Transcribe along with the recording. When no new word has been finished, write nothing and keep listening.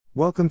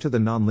Welcome to the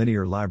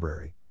Nonlinear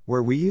Library,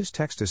 where we use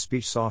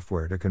text-to-speech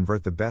software to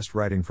convert the best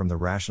writing from the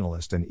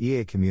Rationalist and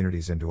EA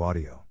communities into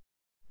audio.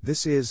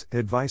 This is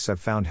advice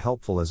I've found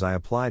helpful as I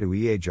apply to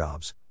EA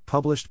jobs,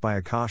 published by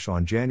Akash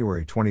on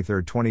January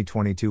 23,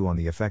 2022 on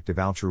the Effective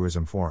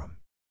Altruism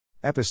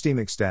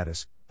Forum.Epistemic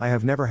status: I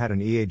have never had an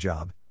EA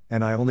job,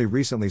 and I only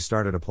recently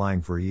started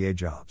applying for EA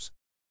jobs.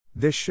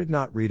 This should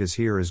not read as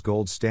here is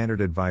gold standard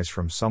advice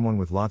from someone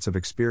with lots of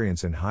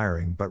experience in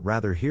hiring, but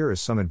rather here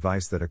is some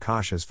advice that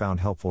Akash has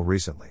found helpful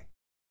recently.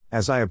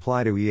 As I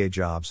apply to EA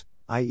jobs,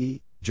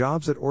 i.e.,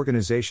 jobs at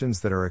organizations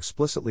that are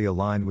explicitly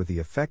aligned with the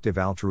effective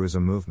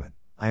altruism movement,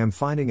 I am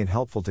finding it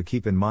helpful to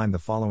keep in mind the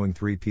following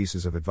 3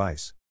 pieces of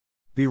advice.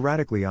 Be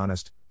radically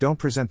honest, don't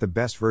present the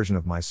best version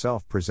of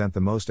myself, present the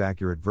most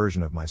accurate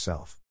version of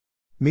myself.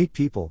 Meet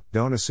people,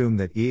 don't assume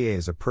that EA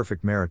is a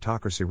perfect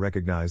meritocracy,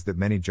 recognize that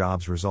many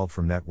jobs result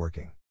from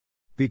networking.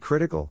 Be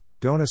critical,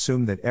 don't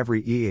assume that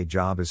every EA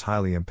job is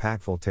highly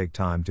impactful, take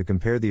time to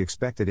compare the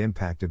expected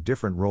impact of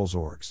different roles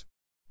orgs.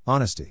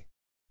 Honesty.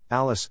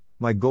 Alice,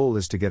 my goal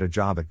is to get a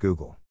job at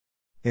Google.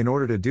 In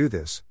order to do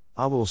this,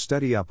 I will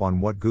study up on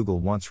what Google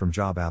wants from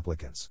job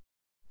applicants.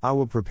 I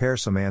will prepare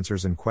some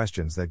answers and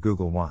questions that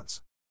Google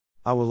wants.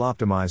 I will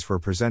optimize for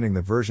presenting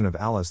the version of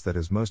Alice that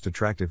is most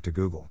attractive to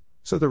Google,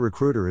 so the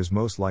recruiter is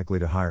most likely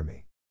to hire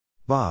me.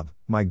 Bob,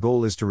 my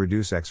goal is to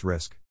reduce X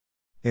risk.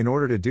 In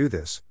order to do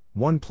this,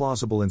 one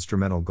plausible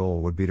instrumental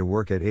goal would be to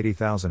work at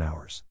 80,000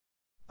 hours.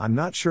 I'm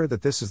not sure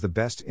that this is the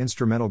best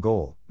instrumental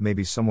goal,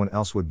 maybe someone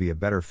else would be a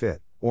better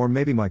fit, or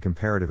maybe my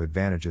comparative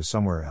advantage is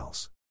somewhere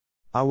else.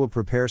 I will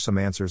prepare some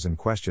answers and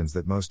questions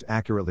that most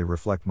accurately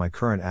reflect my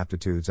current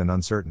aptitudes and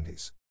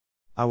uncertainties.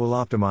 I will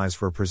optimize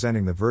for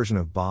presenting the version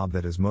of Bob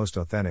that is most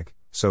authentic,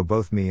 so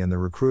both me and the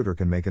recruiter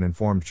can make an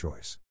informed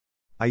choice.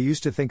 I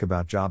used to think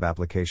about job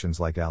applications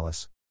like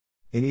Alice.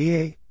 In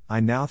EA,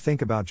 I now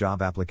think about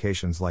job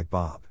applications like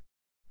Bob.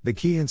 The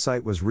key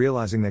insight was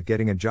realizing that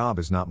getting a job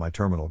is not my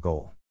terminal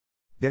goal.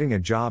 Getting a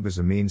job is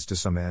a means to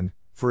some end,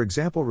 for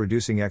example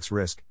reducing X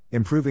risk,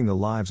 improving the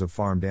lives of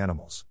farmed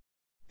animals.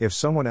 If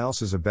someone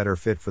else is a better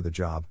fit for the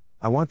job,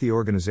 I want the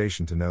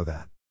organization to know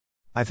that.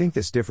 I think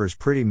this differs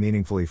pretty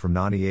meaningfully from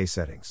non-EA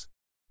settings.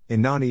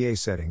 In non-EA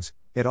settings,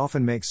 it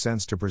often makes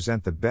sense to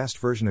present the best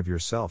version of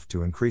yourself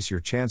to increase your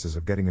chances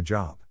of getting a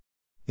job.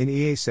 In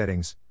EA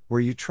settings, where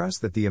you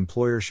trust that the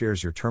employer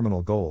shares your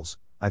terminal goals,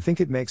 I think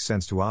it makes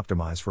sense to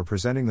optimize for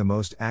presenting the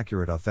most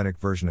accurate, authentic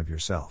version of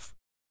yourself.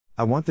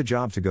 I want the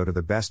job to go to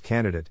the best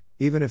candidate,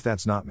 even if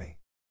that's not me.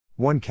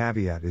 One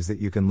caveat is that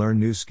you can learn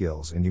new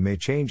skills and you may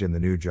change in the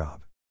new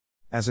job.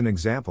 As an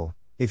example,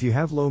 if you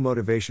have low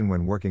motivation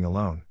when working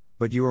alone,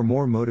 but you are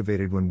more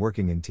motivated when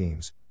working in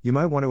teams, you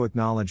might want to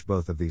acknowledge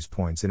both of these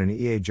points in an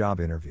EA job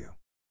interview.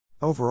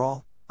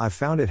 Overall, I've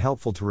found it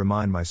helpful to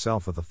remind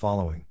myself of the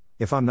following: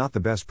 if I'm not the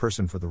best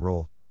person for the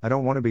role, I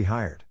don't want to be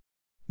hired.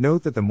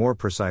 Note that the more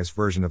precise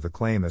version of the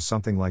claim is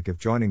something like, if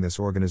joining this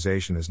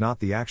organization is not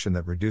the action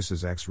that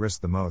reduces X risk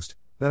the most,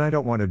 then I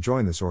don't want to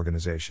join this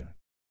organization.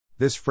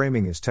 This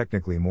framing is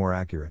technically more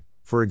accurate.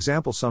 For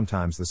example,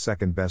 sometimes the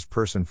second best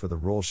person for the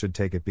role should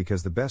take it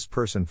because the best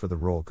person for the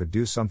role could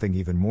do something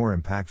even more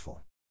impactful.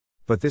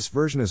 But this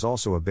version is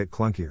also a bit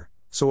clunkier,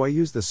 so I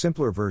use the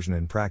simpler version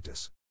in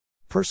practice.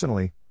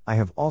 Personally, I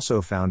have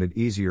also found it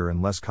easier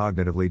and less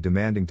cognitively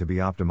demanding to be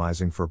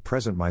optimizing for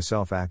present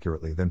myself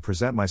accurately than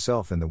present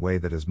myself in the way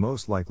that is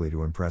most likely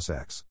to impress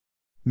X.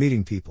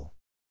 Meeting people.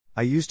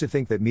 I used to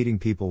think that meeting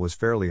people was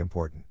fairly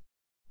important.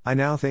 I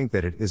now think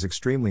that it is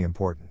extremely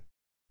important.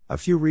 A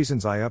few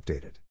reasons I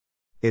updated.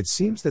 It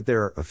seems that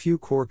there are a few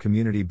core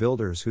community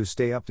builders who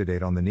stay up to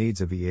date on the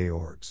needs of EA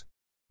orgs.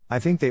 I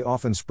think they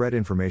often spread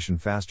information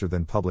faster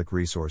than public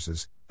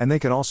resources, and they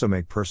can also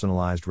make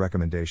personalized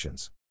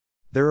recommendations.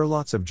 There are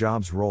lots of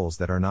jobs roles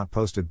that are not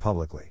posted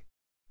publicly.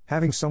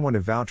 Having someone to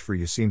vouch for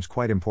you seems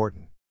quite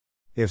important.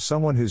 If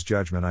someone whose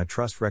judgment I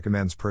trust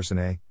recommends person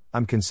A,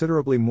 I'm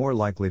considerably more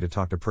likely to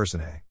talk to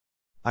person A.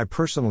 I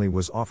personally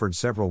was offered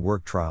several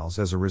work trials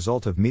as a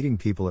result of meeting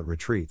people at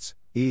retreats,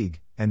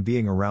 EG, and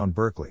being around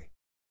Berkeley.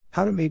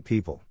 How to meet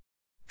people.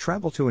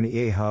 Travel to an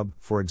EA hub,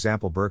 for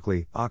example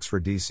Berkeley,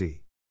 Oxford, DC.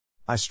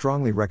 I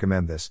strongly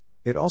recommend this.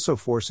 It also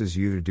forces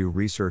you to do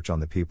research on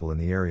the people in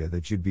the area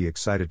that you'd be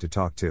excited to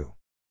talk to.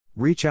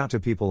 Reach out to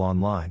people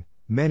online,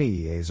 many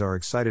EAs are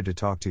excited to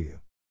talk to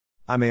you.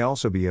 I may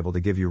also be able to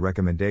give you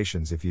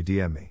recommendations if you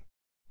DM me.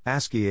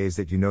 Ask EAs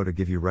that you know to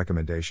give you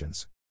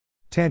recommendations.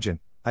 Tangent,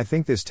 I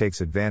think this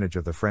takes advantage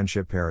of the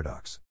friendship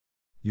paradox.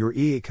 Your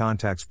EA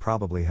contacts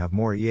probably have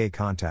more EA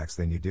contacts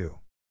than you do.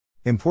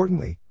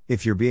 Importantly,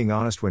 if you're being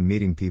honest when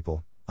meeting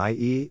people,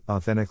 i.e.,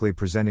 authentically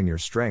presenting your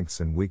strengths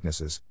and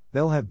weaknesses,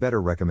 they'll have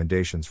better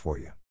recommendations for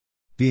you.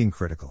 Being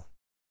critical.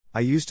 I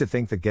used to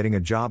think that getting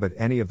a job at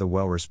any of the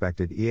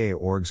well-respected EA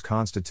orgs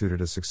constituted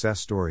a success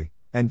story,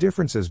 and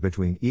differences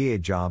between EA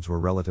jobs were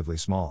relatively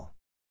small.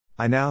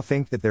 I now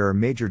think that there are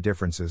major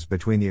differences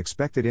between the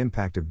expected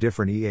impact of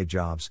different EA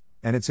jobs,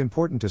 and it's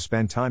important to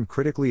spend time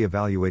critically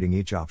evaluating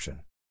each option.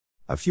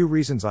 A few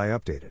reasons I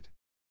updated.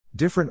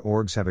 Different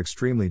orgs have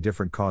extremely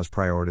different cause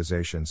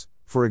prioritizations.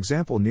 For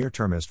example,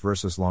 near-termist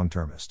versus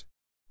long-termist.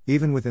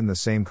 Even within the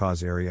same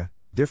cause area,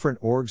 different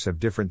orgs have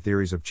different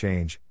theories of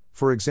change,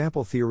 for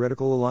example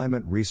theoretical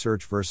alignment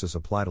research versus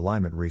applied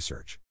alignment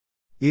research.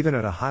 Even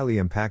at a highly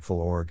impactful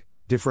org,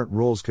 different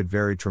roles could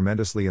vary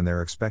tremendously in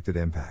their expected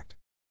impact.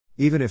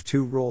 Even if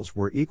two roles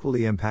were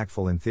equally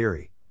impactful in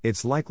theory,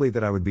 it's likely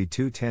that I would be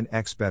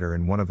 10x better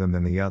in one of them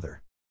than the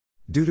other.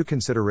 Due to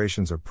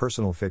considerations of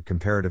personal fit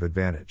comparative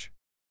advantage.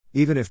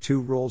 Even if two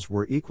roles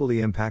were equally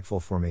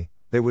impactful for me,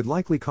 they would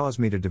likely cause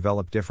me to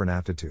develop different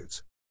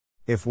aptitudes.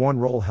 If one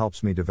role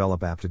helps me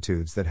develop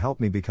aptitudes that help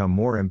me become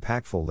more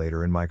impactful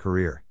later in my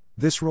career,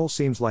 this role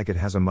seems like it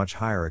has a much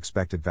higher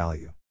expected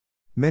value.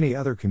 Many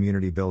other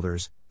community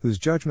builders, whose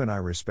judgment I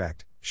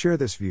respect, share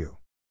this view.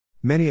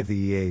 Many of the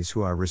EAs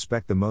who I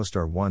respect the most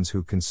are ones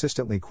who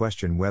consistently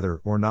question whether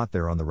or not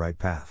they're on the right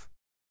path.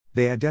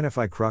 They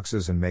identify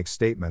cruxes and make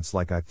statements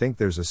like, I think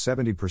there's a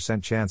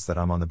 70% chance that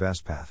I'm on the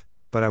best path,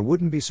 but I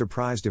wouldn't be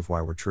surprised if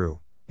Y were true,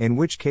 in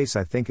which case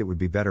I think it would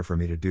be better for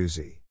me to do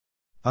Z.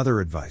 Other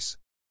advice.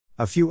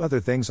 A few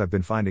other things I've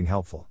been finding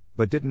helpful,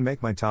 but didn't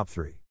make my top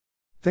 3.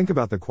 Think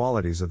about the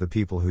qualities of the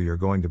people who you're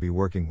going to be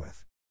working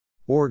with.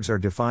 Orgs are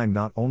defined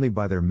not only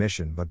by their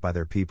mission but by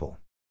their people.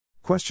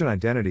 Question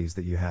identities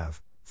that you have.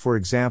 For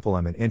example,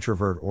 I'm an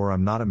introvert, or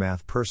I'm not a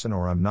math person,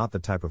 or I'm not the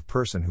type of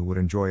person who would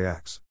enjoy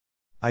X.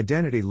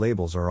 Identity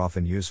labels are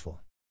often useful.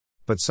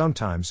 But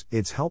sometimes,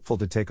 it's helpful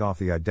to take off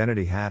the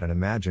identity hat and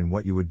imagine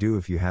what you would do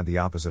if you had the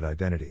opposite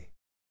identity.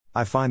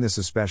 I find this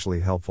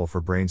especially helpful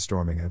for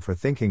brainstorming and for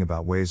thinking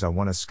about ways I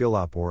want to skill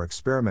up or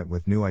experiment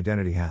with new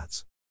identity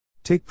hats.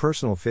 Take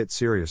personal fit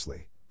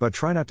seriously, but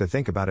try not to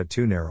think about it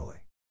too narrowly.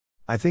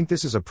 I think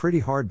this is a pretty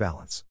hard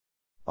balance.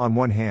 On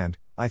one hand,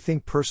 I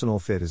think personal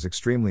fit is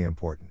extremely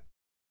important.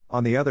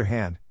 On the other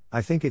hand,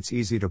 I think it's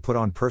easy to put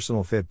on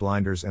personal fit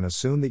blinders and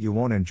assume that you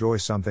won't enjoy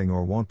something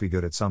or won't be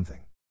good at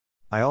something.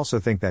 I also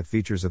think that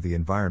features of the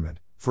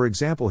environment, for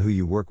example who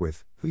you work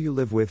with, who you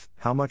live with,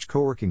 how much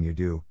co-working you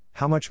do,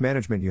 how much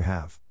management you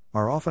have,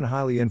 are often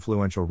highly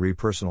influential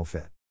re-personal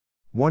fit.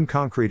 One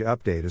concrete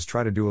update is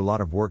try to do a lot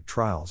of work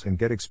trials and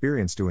get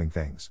experience doing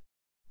things.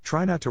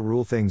 Try not to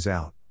rule things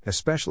out,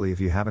 especially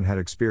if you haven't had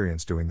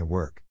experience doing the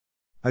work.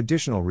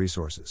 Additional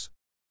resources.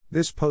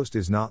 This post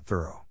is not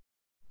thorough.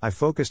 I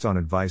focused on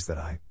advice that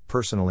I,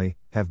 personally,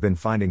 have been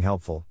finding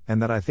helpful,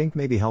 and that I think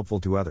may be helpful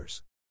to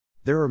others.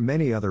 There are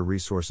many other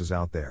resources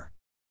out there.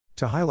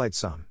 To highlight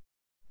some.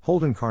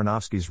 Holden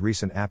Karnofsky's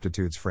recent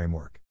aptitudes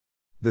framework.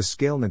 The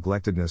Scale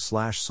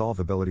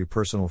Neglectedness/Solvability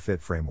Personal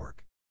Fit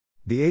Framework.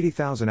 The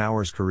 80,000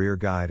 Hours Career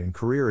Guide and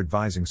Career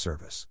Advising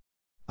Service.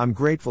 I'm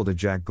grateful to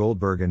Jack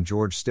Goldberg and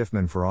George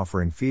Stiffman for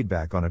offering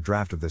feedback on a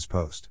draft of this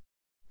post.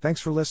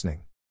 Thanks for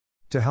listening.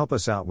 To help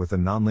us out with the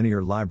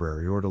Nonlinear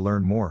Library or to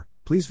learn more,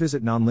 please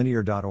visit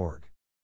nonlinear.org.